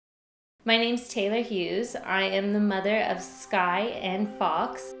My name's Taylor Hughes. I am the mother of Sky and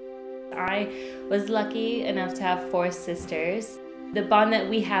Fox. I was lucky enough to have 4 sisters. The bond that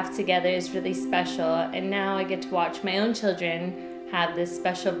we have together is really special, and now I get to watch my own children have this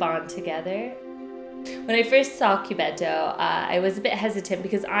special bond together. When I first saw Cubetto, I was a bit hesitant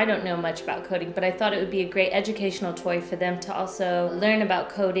because I don't know much about coding, but I thought it would be a great educational toy for them to also learn about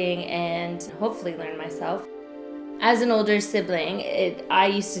coding and hopefully learn myself. As an older sibling, I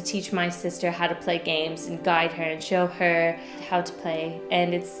used to teach my sister how to play games and guide her and show her how to play.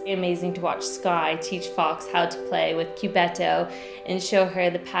 And it's amazing to watch Sky teach Fox how to play with Cubetto and show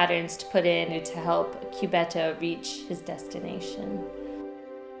her the patterns to put in to help Cubetto reach his destination.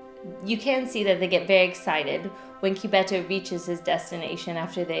 You can see that they get very excited when Cubetto reaches his destination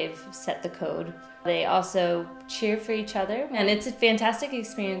after they've set the code. They also cheer for each other, and it's a fantastic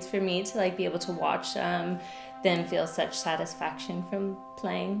experience for me to be able to watch them feel such satisfaction from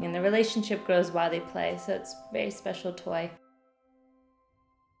playing. And the relationship grows while they play, so it's a very special toy.